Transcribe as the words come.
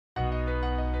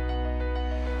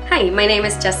Hi, my name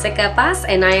is Jessica Paz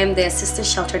and I am the Assistant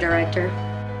Shelter Director.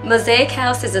 Mosaic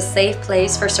House is a safe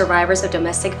place for survivors of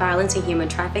domestic violence and human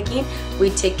trafficking.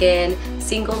 We take in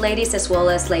single ladies as well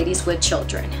as ladies with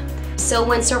children. So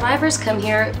when survivors come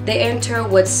here, they enter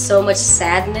with so much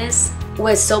sadness,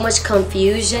 with so much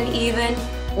confusion even,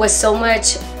 with so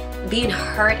much being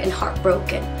hurt and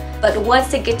heartbroken. But once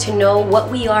they get to know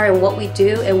what we are and what we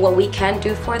do and what we can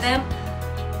do for them,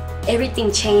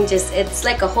 everything changes. It's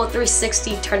like a whole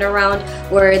 360 turnaround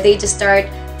where they just start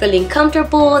feeling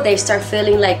comfortable, they start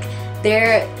feeling like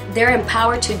they're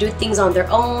empowered to do things on their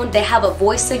own, they have a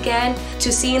voice again.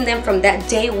 To seeing them from that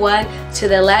day one to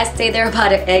the last day they're about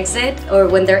to exit, or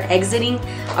when they're exiting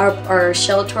our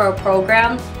shelter or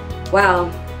program,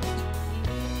 wow,